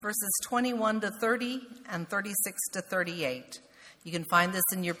verses 21 to 30 and 36 to 38. You can find this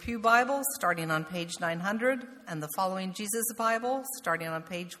in your Pew Bible, starting on page 900, and the Following Jesus Bible, starting on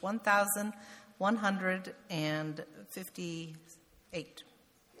page 1158.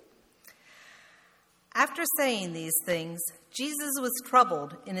 After saying these things, Jesus was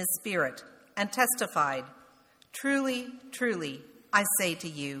troubled in his spirit and testified, "Truly, truly, I say to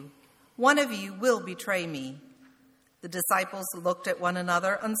you, one of you will betray me." The disciples looked at one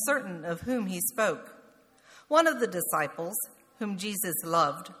another, uncertain of whom he spoke. One of the disciples, whom Jesus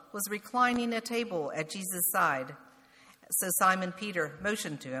loved, was reclining at table at Jesus' side. So Simon Peter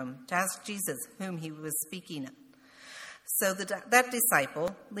motioned to him to ask Jesus whom he was speaking. So that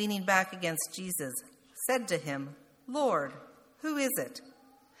disciple, leaning back against Jesus, said to him, "Lord, who is it?"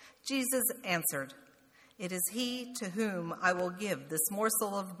 Jesus answered, "It is he to whom I will give this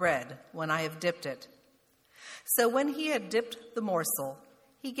morsel of bread when I have dipped it." So when he had dipped the morsel,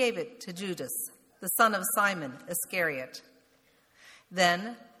 he gave it to Judas, the son of Simon Iscariot.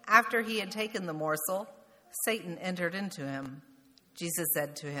 Then, after he had taken the morsel, Satan entered into him. Jesus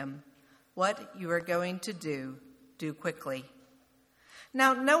said to him, "What you are going to do, do quickly."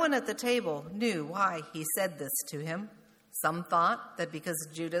 Now, no one at the table knew why he said this to him. Some thought that because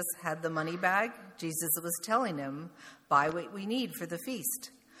Judas had the money bag, Jesus was telling him, "Buy what we need for the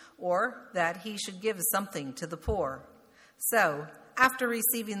feast," or that he should give something to the poor. So, after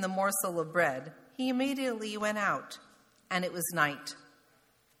receiving the morsel of bread, he immediately went out, and it was night.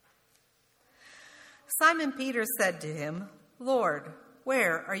 Simon Peter said to him, "Lord,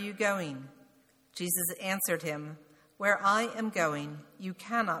 where are you going?" Jesus answered him, "Where I am going, you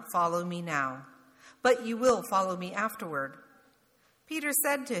cannot follow me now, but you will follow me afterward." Peter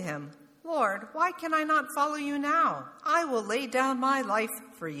said to him, "Lord, why can I not follow you now? I will lay down my life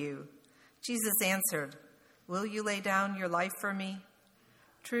for you." Jesus answered, "Will you lay down your life for me?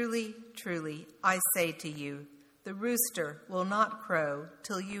 Truly, truly, I say to you, the rooster will not crow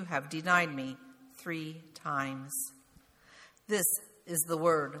till you have denied me 3 times. This is the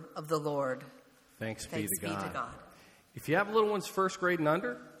word of the Lord. Thanks be to God. If you have little ones first grade and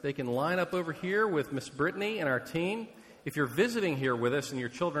under, they can line up over here with Miss Brittany and our team. If you're visiting here with us and your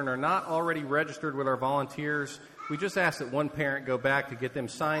children are not already registered with our volunteers, we just ask that one parent go back to get them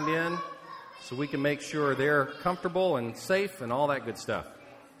signed in so we can make sure they're comfortable and safe and all that good stuff.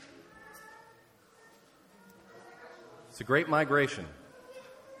 It's a great migration.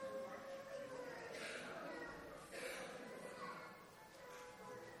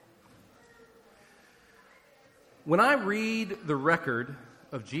 When I read the record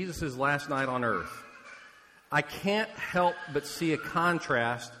of Jesus' last night on earth, I can't help but see a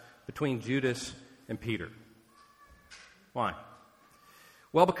contrast between Judas and Peter. Why?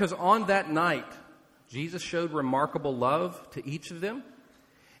 Well, because on that night, Jesus showed remarkable love to each of them,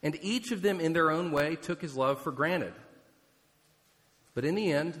 and each of them in their own way took his love for granted. But in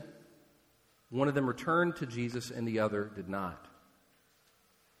the end, one of them returned to Jesus and the other did not.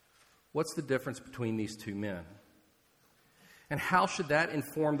 What's the difference between these two men? And how should that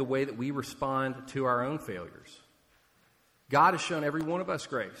inform the way that we respond to our own failures? God has shown every one of us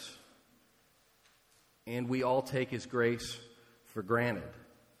grace, and we all take his grace for granted.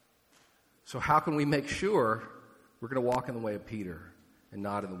 So how can we make sure we're going to walk in the way of Peter and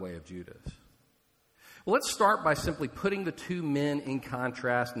not in the way of Judas? Well, let's start by simply putting the two men in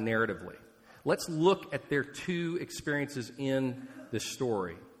contrast narratively. Let's look at their two experiences in this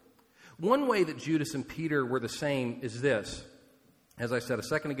story. One way that Judas and Peter were the same is this. As I said a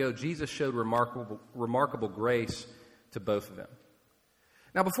second ago, Jesus showed remarkable grace to both of them.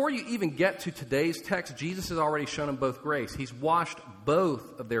 Now, before you even get to today's text, Jesus has already shown them both grace. He's washed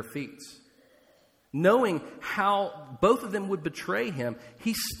both of their feet. Knowing how both of them would betray him,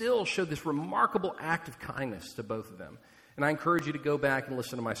 he still showed this remarkable act of kindness to both of them. And I encourage you to go back and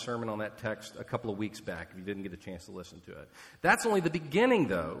listen to my sermon on that text a couple of weeks back if you didn't get a chance to listen to it. That's only the beginning,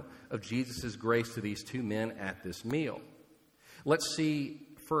 though, of Jesus' grace to these two men at this meal. Let's see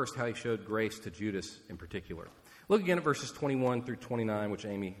first how he showed grace to Judas in particular. Look again at verses 21 through 29, which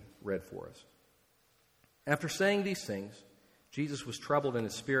Amy read for us. After saying these things, Jesus was troubled in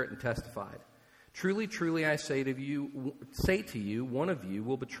his spirit and testified, "Truly, truly, I say to you, one of you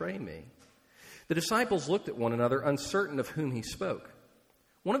will betray me." The disciples looked at one another, uncertain of whom he spoke.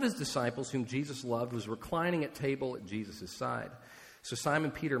 One of his disciples, whom Jesus loved, was reclining at table at Jesus' side. So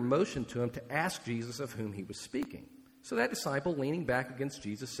Simon Peter motioned to him to ask Jesus of whom he was speaking. So that disciple, leaning back against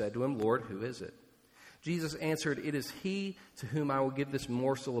Jesus, said to him, "Lord, who is it?" Jesus answered, "It is he to whom I will give this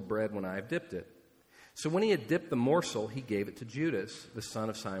morsel of bread when I have dipped it." So when he had dipped the morsel, he gave it to Judas, the son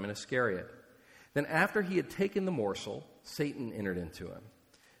of Simon Iscariot. Then after he had taken the morsel, Satan entered into him.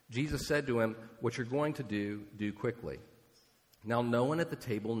 Jesus said to him, "What you're going to do, do quickly." Now, no one at the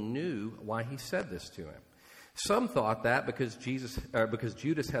table knew why he said this to him. Some thought that because Judas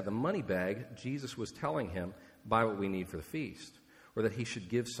had the money bag, Jesus was telling him, "Buy what we need for the feast," or that he should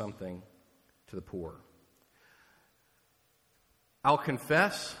give something to the poor. I'll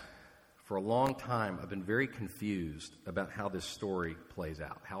confess, for a long time, I've been very confused about how this story plays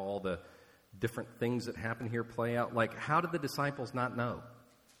out, how all the different things that happen here play out. Like, how did the disciples not know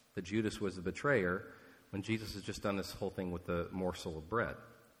that Judas was the betrayer when Jesus has just done this whole thing with the morsel of bread?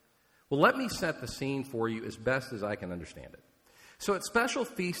 Well, let me set the scene for you as best as I can understand it. So at special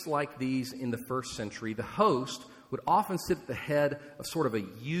feasts like these in the first century, the host would often sit at the head of sort of a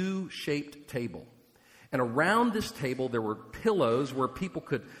U-shaped table. And around this table, there were pillows where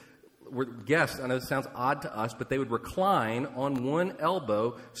guests, I know this sounds odd to us, but they would recline on one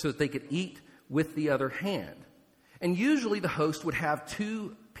elbow so that they could eat with the other hand. And usually the host would have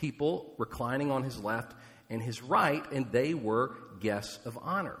two people reclining on his left and his right, and they were guests of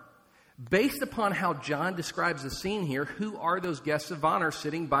honor. Based upon how John describes the scene here, who are those guests of honor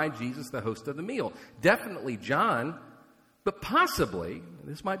sitting by Jesus, the host of the meal? Definitely John, but possibly,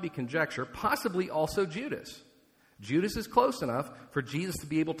 this might be conjecture, possibly also Judas. Judas is close enough for Jesus to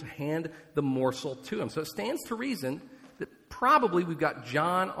be able to hand the morsel to him. So it stands to reason that probably we've got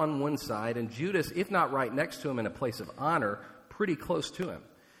John on one side and Judas, if not right next to him in a place of honor, pretty close to him.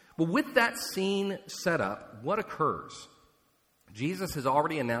 But with that scene set up, what occurs? Jesus has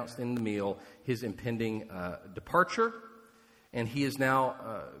already announced in the meal his impending departure, and he is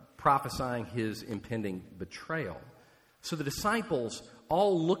now prophesying his impending betrayal. So the disciples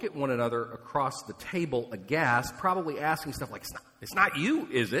all look at one another across the table aghast, probably asking stuff like, it's not you,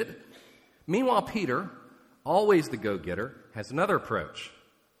 is it? Meanwhile, Peter, always the go-getter, has another approach.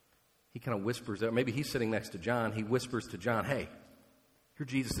 He kind of whispers, maybe he's sitting next to John, he whispers to John, "Hey, you're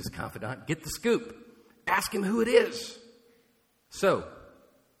Jesus' confidant. Get the scoop. Ask him who it is." So,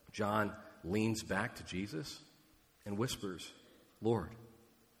 John leans back to Jesus and whispers, "Lord,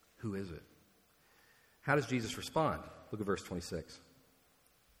 who is it?" How does Jesus respond? Look at verse 26.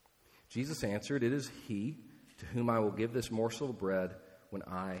 Jesus answered, "It is he to whom I will give this morsel of bread when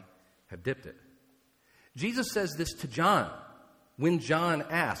I have dipped it." Jesus says this to John when John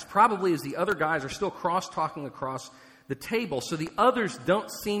asks, probably as the other guys are still cross-talking across the table, so the others don't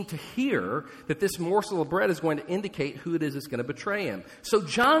seem to hear that this morsel of bread is going to indicate who it is that's going to betray him. So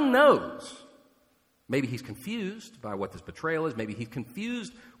John knows. Maybe he's confused by what this betrayal is. Maybe he's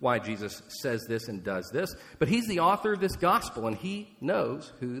confused why Jesus says this and does this. But he's the author of this gospel, and he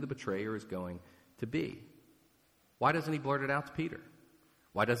knows who the betrayer is going to be. Why doesn't he blurt it out to Peter?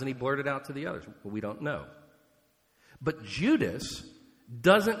 Why doesn't he blurt it out to the others? Well, we don't know. But Judas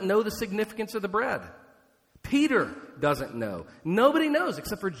doesn't know the significance of the bread. Peter doesn't know. Nobody knows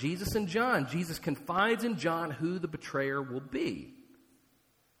except for Jesus and John. Jesus confides in John who the betrayer will be.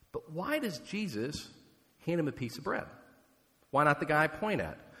 But why does Jesus hand him a piece of bread? Why not the guy I point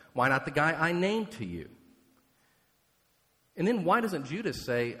at? Why not the guy I named to you? And then why doesn't Judas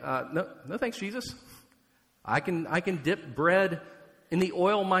say, no thanks, Jesus. I can dip bread in the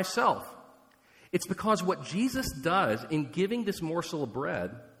oil myself. It's because what Jesus does in giving this morsel of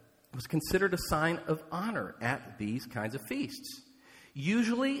bread was considered a sign of honor at these kinds of feasts.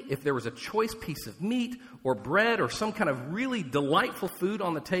 Usually, if there was a choice piece of meat or bread or some kind of really delightful food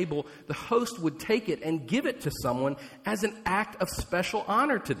on the table, the host would take it and give it to someone as an act of special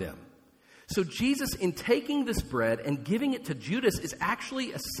honor to them. So Jesus, in taking this bread and giving it to Judas, is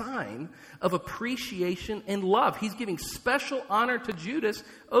actually a sign of appreciation and love. He's giving special honor to Judas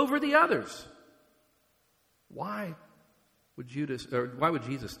over the others. Why would Jesus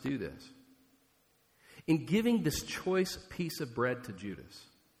do this? In giving this choice piece of bread to Judas,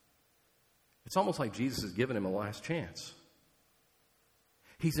 it's almost like Jesus has given him a last chance.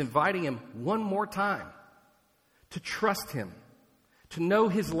 He's inviting him one more time to trust him, to know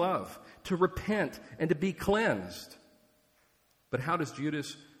his love, to repent, and to be cleansed. But how does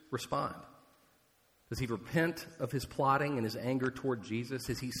Judas respond? Does he repent of his plotting and his anger toward Jesus?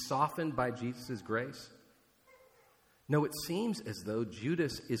 Is he softened by Jesus' grace? No, it seems as though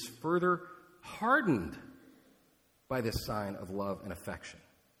Judas is further hardened by this sign of love and affection.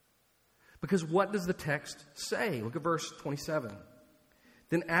 Because what does the text say? Look at verse 27.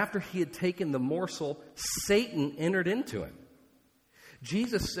 Then after he had taken the morsel, Satan entered into him.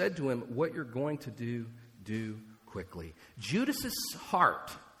 Jesus said to him, "What you're going to do, do quickly." Judas's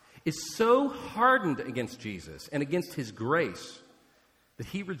heart is so hardened against Jesus and against his grace that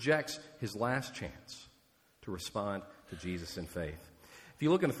he rejects his last chance to respond to Jesus in faith. If you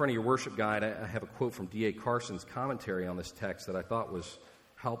look in the front of your worship guide, I have a quote from D.A. Carson's commentary on this text that I thought was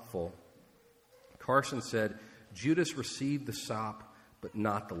helpful. Carson said, Judas received the sop, but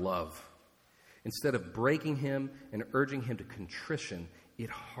not the love. Instead of breaking him and urging him to contrition, it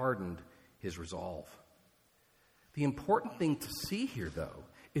hardened his resolve. The important thing to see here, though,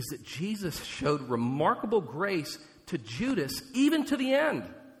 is that Jesus showed remarkable grace to Judas, even to the end.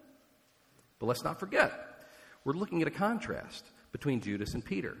 But let's not forget, we're looking at a contrast between Judas and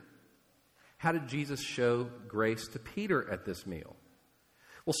Peter. How did Jesus show grace to Peter at this meal?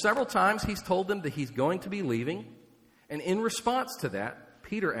 Well, several times he's told them that he's going to be leaving, and in response to that,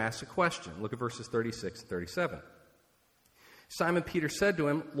 Peter asks a question. Look at verses 36 and 37. Simon Peter said to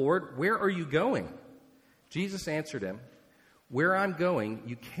him, Lord, where are you going? Jesus answered him, where I'm going,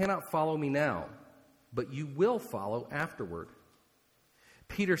 you cannot follow me now, but you will follow afterward.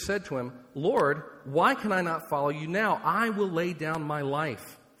 Peter said to him, Lord, why can I not follow you now? I will lay down my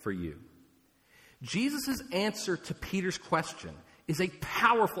life for you. Jesus' answer to Peter's question is a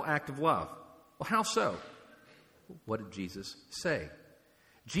powerful act of love. Well, how so? What did Jesus say?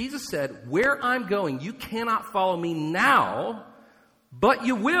 Jesus said, where I'm going, you cannot follow me now, but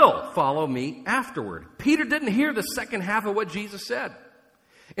you will follow me afterward. Peter didn't hear the second half of what Jesus said.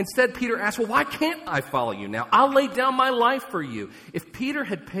 Instead, Peter asked, well, why can't I follow you now? I'll lay down my life for you. If Peter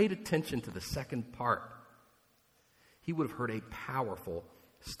had paid attention to the second part, he would have heard a powerful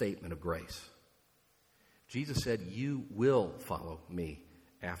statement of grace. Jesus said, you will follow me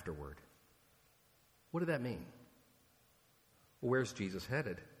afterward. What did that mean? Well, where's Jesus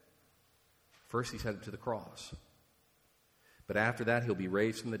headed? First, he's headed to the cross. But after that, he'll be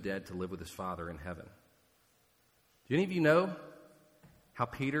raised from the dead to live with his Father in heaven. Do any of you know how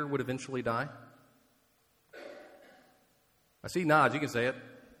Peter would eventually die? I see nods. You can say it.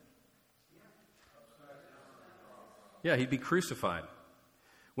 Yeah, he'd be crucified.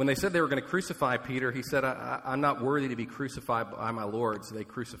 When they said they were going to crucify Peter, he said, I'm not worthy to be crucified by my Lord. So they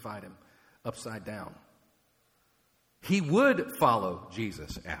crucified him upside down. He would follow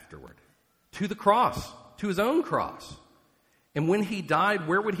Jesus afterward to the cross, to his own cross. And when he died,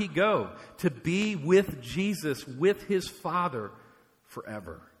 where would he go? To be with Jesus, with his Father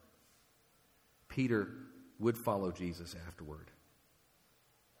forever. Peter would follow Jesus afterward.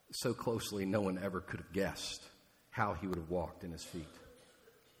 So closely, no one ever could have guessed how he would have walked in his feet.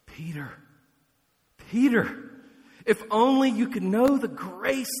 Peter, if only you could know the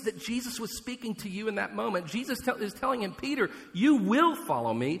grace that Jesus was speaking to you in that moment. Jesus is telling him, Peter, you will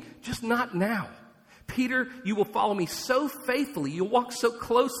follow me, just not now. Peter, you will follow me so faithfully. You'll walk so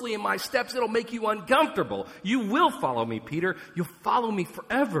closely in my steps, it'll make you uncomfortable. You will follow me, Peter. You'll follow me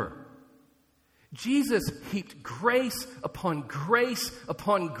forever. Jesus heaped grace upon grace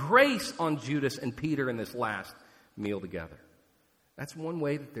upon grace on Judas and Peter in this last meal together. That's one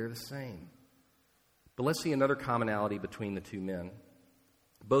way that they're the same. But let's see another commonality between the two men.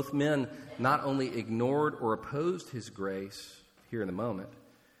 Both men not only ignored or opposed his grace here in the moment,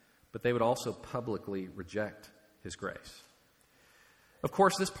 but they would also publicly reject his grace. Of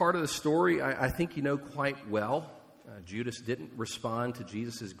course, this part of the story I think you know quite well. Judas didn't respond to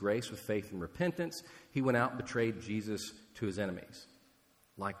Jesus' grace with faith and repentance. He went out and betrayed Jesus to his enemies.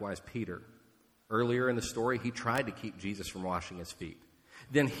 Likewise, Peter. Earlier in the story, he tried to keep Jesus from washing his feet.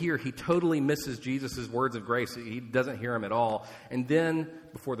 Then here, he totally misses Jesus' words of grace. He doesn't hear him at all. And then,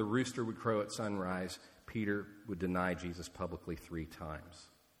 before the rooster would crow at sunrise, Peter would deny Jesus publicly 3 times.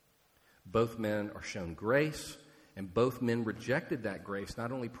 Both men are shown grace, and both men rejected that grace,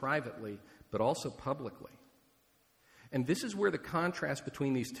 not only privately, but also publicly. And this is where the contrast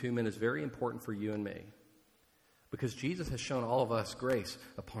between these two men is very important for you and me. Because Jesus has shown all of us grace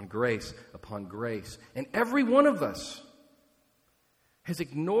upon grace upon grace. And every one of us has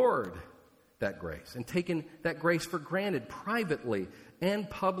ignored that grace and taken that grace for granted privately and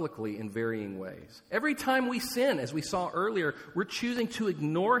publicly in varying ways. Every time we sin, as we saw earlier, we're choosing to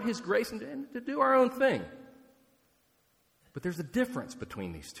ignore his grace and to do our own thing. But there's a difference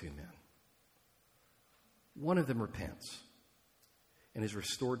between these two men. One of them repents and is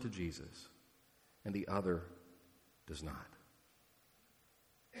restored to Jesus, and the other does not.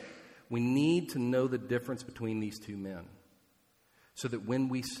 We need to know the difference between these two men so that when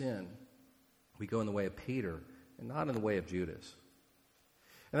we sin, we go in the way of Peter and not in the way of Judas.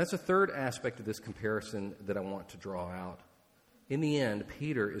 And that's a third aspect of this comparison that I want to draw out. In the end,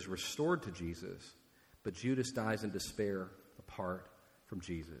 Peter is restored to Jesus, but Judas dies in despair apart from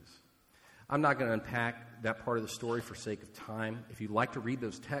Jesus. I'm not going to unpack that part of the story for sake of time. If you'd like to read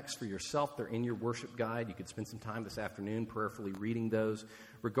those texts for yourself, they're in your worship guide. You could spend some time this afternoon prayerfully reading those.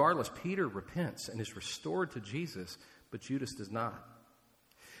 Regardless, Peter repents and is restored to Jesus, but Judas does not.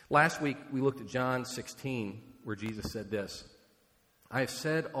 Last week, we looked at John 16, where Jesus said this, I have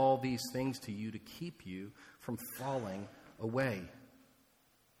said all these things to you to keep you from falling away.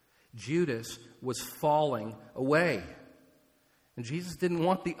 Judas was falling away. And Jesus didn't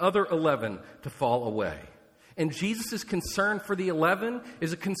want the other 11 to fall away. And Jesus' concern for the 11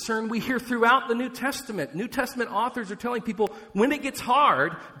 is a concern we hear throughout the New Testament. New Testament authors are telling people, when it gets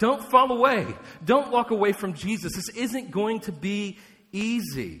hard, don't fall away. Don't walk away from Jesus. This isn't going to be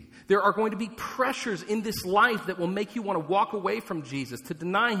easy. There are going to be pressures in this life that will make you want to walk away from Jesus, to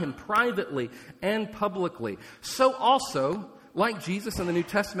deny him privately and publicly. So also, like Jesus and the New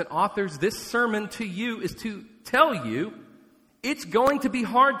Testament authors, this sermon to you is to tell you it's going to be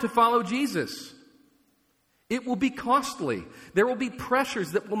hard to follow Jesus. It will be costly. There will be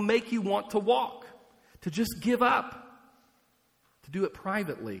pressures that will make you want to walk, to just give up, to do it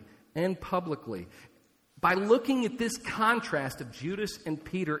privately and publicly. By looking at this contrast of Judas and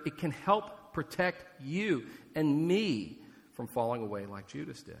Peter, it can help protect you and me from falling away like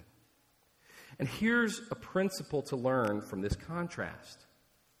Judas did. And here's a principle to learn from this contrast.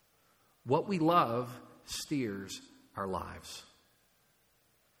 What we love steers our lives.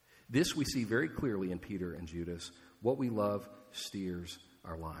 This we see very clearly in Peter and Judas. What we love steers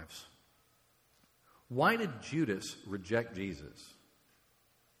our lives. Why did Judas reject Jesus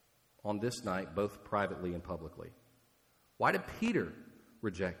on this night, both privately and publicly? Why did Peter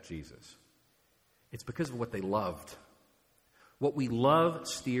reject Jesus? It's because of what they loved. What we love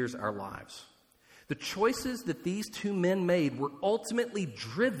steers our lives. The choices that these two men made were ultimately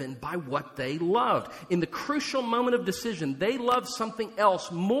driven by what they loved. In the crucial moment of decision, they loved something else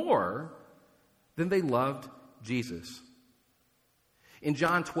more than they loved Jesus. In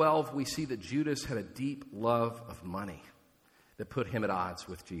John 12, we see that Judas had a deep love of money that put him at odds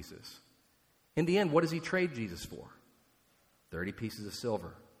with Jesus. In the end, what does he trade Jesus for? 30 pieces of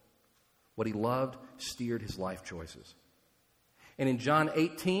silver. What he loved steered his life choices. And in John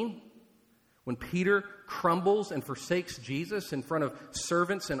 18, when Peter crumbles and forsakes Jesus in front of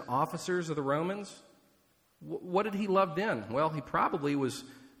servants and officers of the Romans, what did he love then? Well, he probably was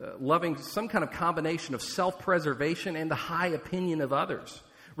loving some kind of combination of self-preservation and the high opinion of others.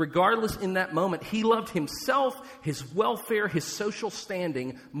 Regardless, in that moment, he loved himself, his welfare, his social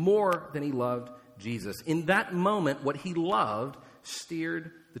standing more than he loved Jesus. In that moment, what he loved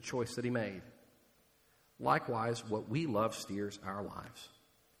steered the choice that he made. Likewise, what we love steers our lives.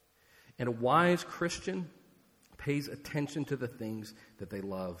 And a wise Christian pays attention to the things that they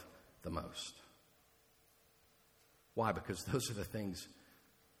love the most. Why? Because those are the things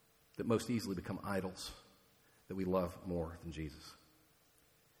that most easily become idols that we love more than Jesus.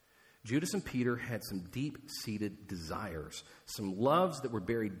 Judas and Peter had some deep-seated desires, some loves that were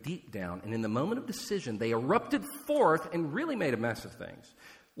buried deep down, and in the moment of decision, they erupted forth and really made a mess of things.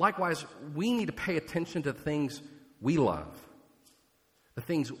 Likewise, we need to pay attention to the things we love, the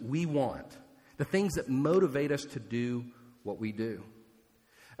things we want, the things that motivate us to do what we do.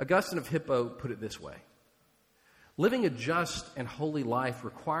 Augustine of Hippo put it this way: living a just and holy life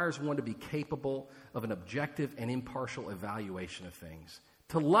requires one to be capable of an objective and impartial evaluation of things,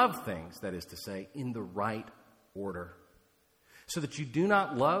 to love things, that is to say, in the right order, so that you do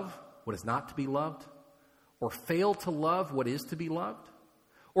not love what is not to be loved, or fail to love what is to be loved,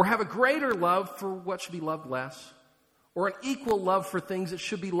 or have a greater love for what should be loved less, or an equal love for things that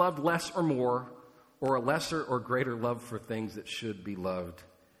should be loved less or more, or a lesser or greater love for things that should be loved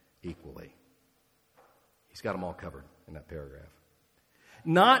equally. He's got them all covered in that paragraph.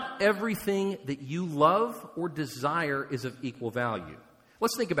 Not everything that you love or desire is of equal value.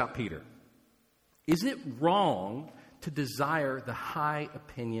 Let's think about Peter. Is it wrong to desire the high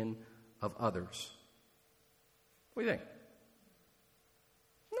opinion of others? What do you think?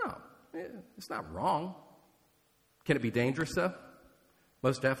 No, it's not wrong. Can it be dangerous, though?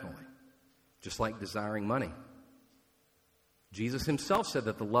 Most definitely. Just like desiring money. Jesus himself said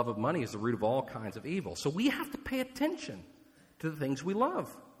that the love of money is the root of all kinds of evil. So we have to pay attention to the things we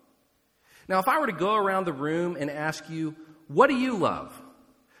love. Now, if I were to go around the room and ask you, what do you love?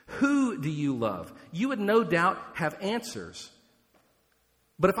 Who do you love? You would no doubt have answers.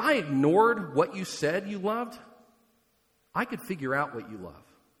 But if I ignored what you said you loved, I could figure out what you love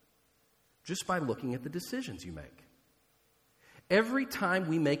just by looking at the decisions you make. Every time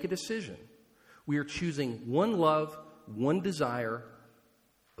we make a decision, we are choosing one love, one desire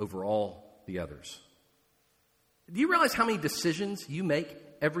over all the others. Do you realize how many decisions you make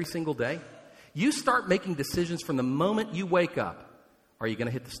every single day? You start making decisions from the moment you wake up. Are you going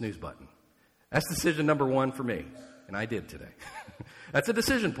to hit the snooze button? That's decision number one for me, and I did today. That's a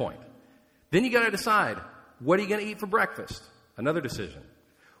decision point. Then you got to decide, what are you going to eat for breakfast? Another decision.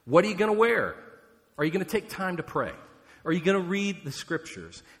 What are you going to wear? Are you going to take time to pray? Are you going to read the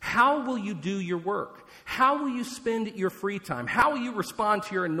scriptures? How will you do your work? How will you spend your free time? How will you respond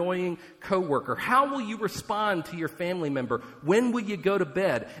to your annoying coworker? How will you respond to your family member? When will you go to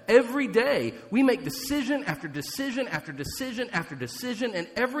bed? Every day, we make decision after decision after decision after decision, and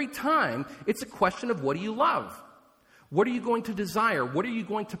every time, it's a question of what do you love? What are you going to desire? What are you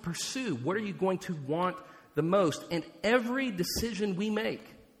going to pursue? What are you going to want the most? And every decision we make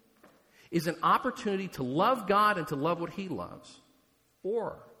is an opportunity to love God and to love what He loves,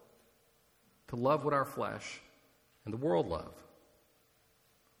 or to love what our flesh and the world love.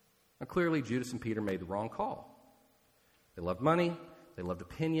 Now, clearly, Judas and Peter made the wrong call. They loved money, they loved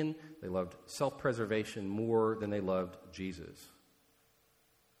opinion, they loved self-preservation more than they loved Jesus.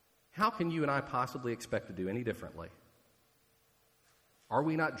 How can you and I possibly expect to do any differently? Are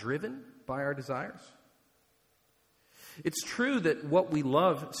we not driven by our desires? It's true that what we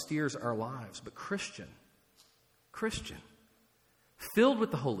love steers our lives, but Christian, filled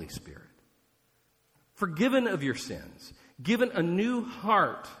with the Holy Spirit, forgiven of your sins, given a new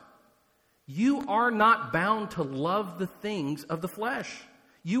heart, you are not bound to love the things of the flesh.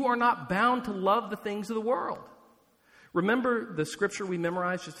 You are not bound to love the things of the world. Remember the scripture we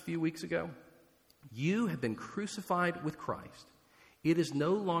memorized just a few weeks ago? You have been crucified with Christ. It is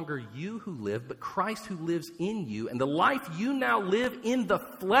no longer you who live, but Christ who lives in you. And the life you now live in the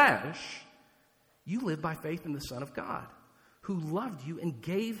flesh, you live by faith in the Son of God, who loved you and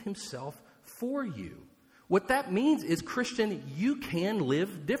gave Himself for you. What that means is, Christian, you can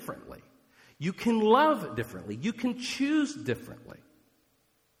live differently. You can love differently. You can choose differently.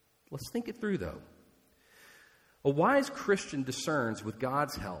 Let's think it through, though. A wise Christian discerns, with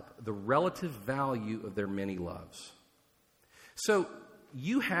God's help, the relative value of their many loves. So,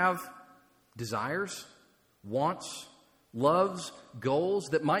 you have desires, wants, loves, goals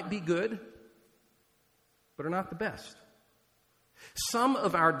that might be good, but are not the best. Some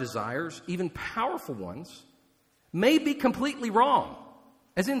of our desires, even powerful ones, may be completely wrong,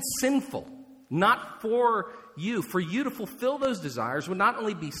 as in sinful, not for you. For you to fulfill those desires would not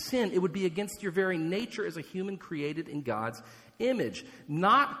only be sin, it would be against your very nature as a human created in God's image.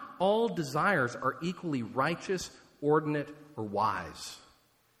 Not all desires are equally righteous, ordinate, or wise.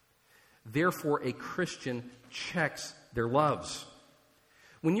 Therefore, a Christian checks their loves.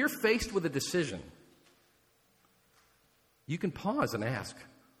 When you're faced with a decision, you can pause and ask,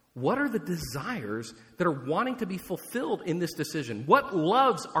 what are the desires that are wanting to be fulfilled in this decision? What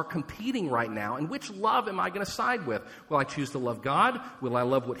loves are competing right now, and which love am I going to side with? Will I choose to love God? Will I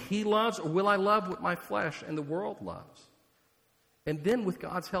love what He loves? Or will I love what my flesh and the world loves? And then, with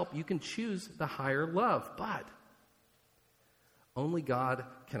God's help, you can choose the higher love. But only God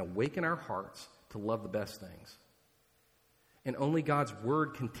can awaken our hearts to love the best things. And only God's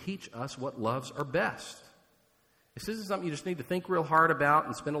Word can teach us what loves are best. This isn't something you just need to think real hard about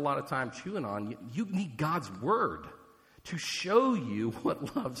and spend a lot of time chewing on. You need God's Word to show you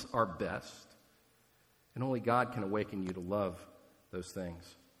what loves are best. And only God can awaken you to love those things.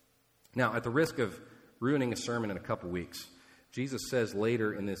 Now, at the risk of ruining a sermon in a couple weeks, Jesus says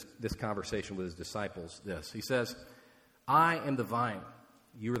later in this conversation with His disciples this. He says, I am the vine,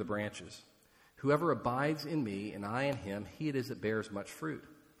 you are the branches. Whoever abides in me and I in him, he it is that bears much fruit.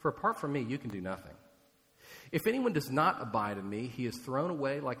 For apart from me, you can do nothing. If anyone does not abide in me, he is thrown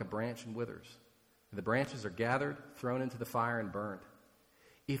away like a branch and withers. And the branches are gathered, thrown into the fire, and burned.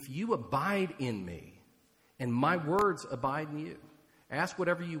 If you abide in me, and my words abide in you, ask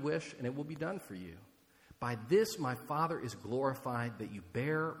whatever you wish, and it will be done for you. By this my Father is glorified, that you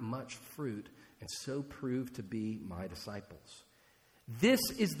bear much fruit, and so prove to be my disciples. This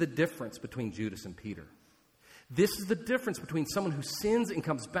is the difference between Judas and Peter. This is the difference between someone who sins and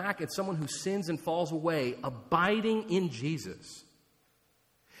comes back and someone who sins and falls away, abiding in Jesus.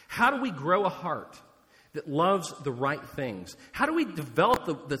 How do we grow a heart that loves the right things? How do we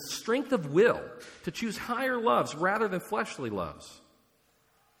develop the strength of will to choose higher loves rather than fleshly loves?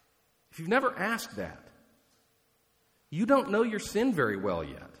 If you've never asked that, you don't know your sin very well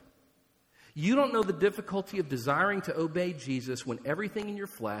yet. You don't know the difficulty of desiring to obey Jesus when everything in your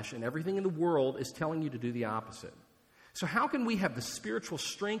flesh and everything in the world is telling you to do the opposite. So how can we have the spiritual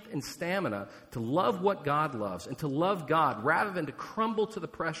strength and stamina to love what God loves and to love God rather than to crumble to the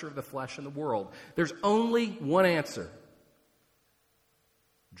pressure of the flesh and the world? There's only one answer.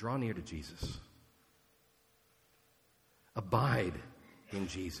 Draw near to Jesus. Abide in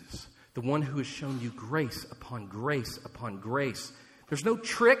Jesus, the one who has shown you grace upon grace upon grace. There's no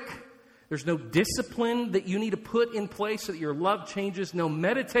trick. There's no discipline that you need to put in place so that your love changes. No,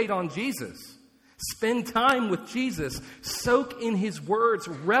 meditate on Jesus. Spend time with Jesus. Soak in his words.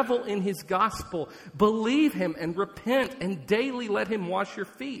 Revel in his gospel. Believe him and repent and daily let him wash your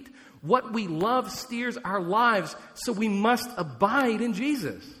feet. What we love steers our lives, so we must abide in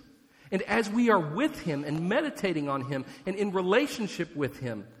Jesus. And as we are with him and meditating on him and in relationship with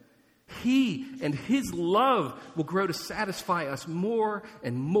him, he and his love will grow to satisfy us more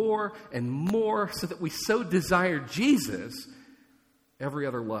and more and more, so that we so desire Jesus, every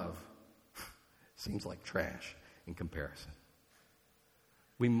other love seems like trash in comparison.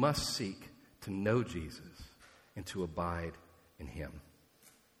 We must seek to know Jesus and to abide in him.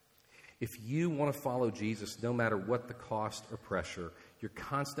 If you want to follow Jesus, no matter what the cost or pressure, your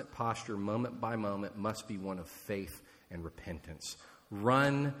constant posture, moment by moment, must be one of faith and repentance.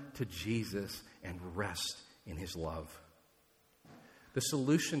 Run to Jesus and rest in his love. The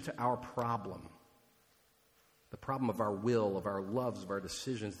solution to our problem, the problem of our will, of our loves, of our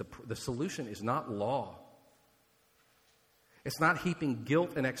decisions, the solution is not law. It's not heaping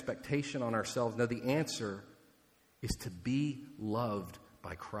guilt and expectation on ourselves. No, the answer is to be loved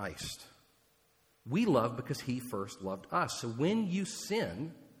by Christ. We love because he first loved us. So when you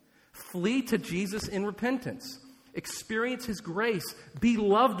sin, flee to Jesus in repentance. Experience his grace. Be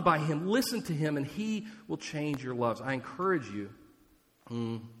loved by him. Listen to him, and he will change your loves. I encourage you.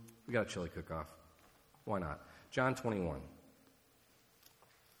 We got a chili cook-off. Why not? John 21.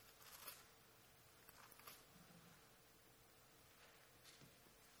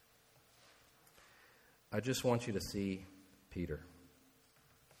 I just want you to see Peter.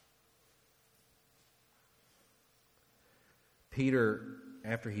 Peter,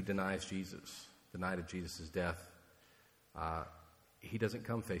 after he denies Jesus, the night of Jesus' death, he doesn't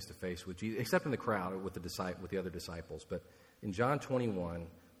come face to face with Jesus, except in the crowd with the other disciples. But in John 21,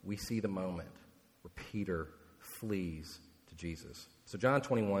 we see the moment where Peter flees to Jesus. So John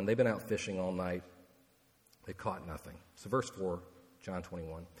 21, they've been out fishing all night. They caught nothing. So verse 4, John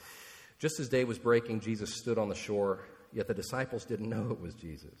 21. Just as day was breaking, Jesus stood on the shore, yet the disciples didn't know it was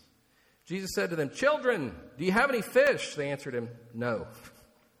Jesus. Jesus said to them, "Children, do you have any fish?" They answered him, "No."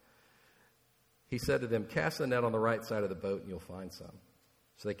 He said to them, "Cast the net on the right side of the boat and you'll find some."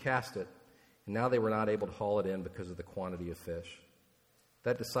 So they cast it, and now they were not able to haul it in because of the quantity of fish.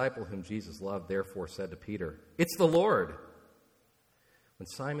 That disciple whom Jesus loved therefore said to Peter, "It's the Lord." When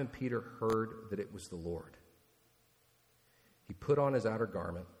Simon Peter heard that it was the Lord, he put on his outer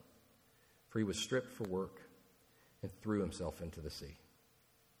garment, for he was stripped for work, and threw himself into the sea.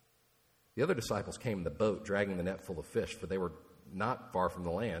 The other disciples came in the boat, dragging the net full of fish, for they were not far from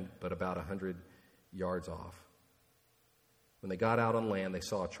the land, but about 100 yards off. When they got out on land, they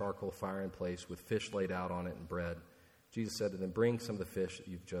saw a charcoal fire in place with fish laid out on it and bread. Jesus said to them, "Bring some of the fish that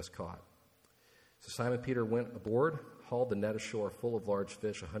you've just caught." So Simon Peter went aboard, hauled the net ashore full of large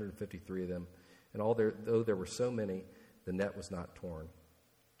fish, 153 of them, and though there were so many, the net was not torn.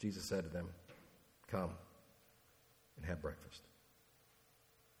 Jesus said to them, "Come and have breakfast."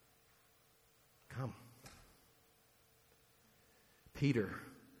 Come. Peter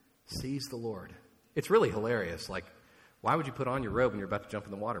sees the Lord. It's really hilarious. Like, why would you put on your robe when you're about to jump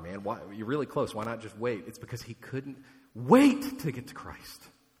in the water, man? Why, you're really close. Why not just wait? It's because he couldn't wait to get to Christ.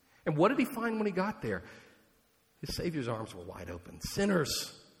 And what did he find when he got there? His Savior's arms were wide open.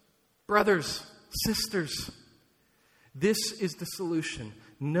 Sinners, brothers, sisters, this is the solution.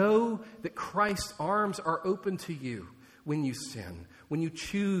 Know that Christ's arms are open to you when you sin, when you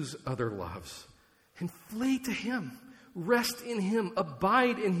choose other loves. And flee to him. Rest in him.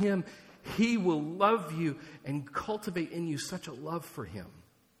 Abide in him. He will love you and cultivate in you such a love for him.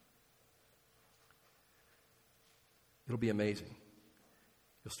 It'll be amazing.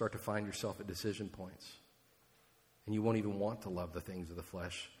 You'll start to find yourself at decision points. And you won't even want to love the things of the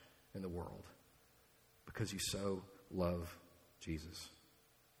flesh and the world, because you so love Jesus.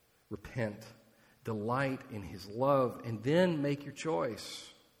 Repent. Delight in his love, and then make your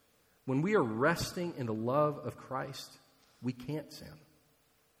choice. When we are resting in the love of Christ, we can't sin.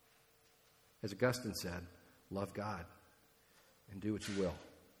 As Augustine said, love God and do what you will.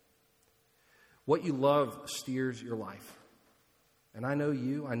 What you love steers your life. And I know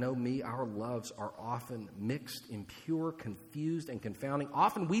you, I know me, our loves are often mixed, impure, confused, and confounding.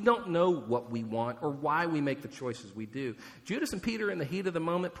 Often we don't know what we want or why we make the choices we do. Judas and Peter, in the heat of the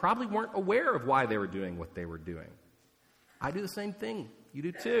moment, probably weren't aware of why they were doing what they were doing. I do the same thing. You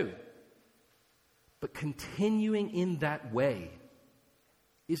do too. But continuing in that way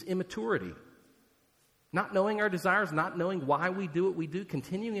is immaturity. Not knowing our desires, not knowing why we do what we do,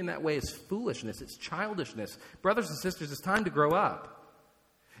 continuing in that way is foolishness. It's childishness. Brothers and sisters, it's time to grow up.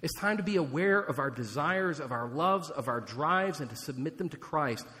 It's time to be aware of our desires, of our loves, of our drives, and to submit them to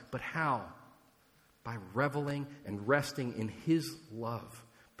Christ. But how? by reveling and resting in his love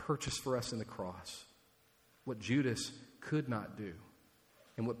purchased for us in the cross. What Judas could not do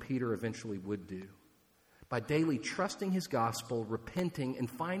and what Peter eventually would do. By daily trusting his gospel, repenting, and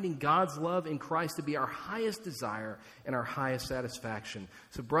finding God's love in Christ to be our highest desire and our highest satisfaction.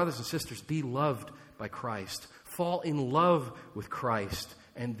 So brothers and sisters, be loved by Christ. Fall in love with Christ,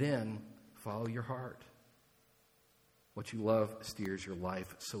 and then follow your heart. What you love steers your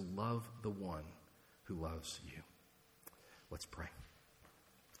life, so love the one who loves you. Let's pray.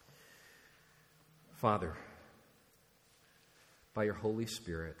 Father, by your Holy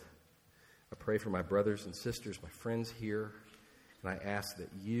Spirit, I pray for my brothers and sisters, my friends here, and I ask that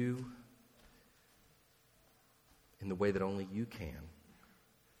you, in the way that only you can,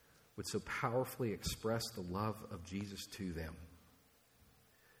 would so powerfully express the love of Jesus to them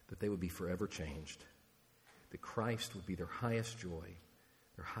that they would be forever changed, that Christ would be their highest joy,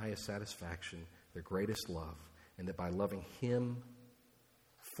 their highest satisfaction, their greatest love, and that by loving him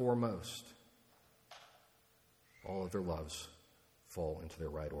foremost, all other loves fall into their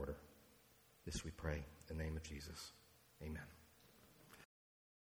right order. This we pray in the name of Jesus. Amen.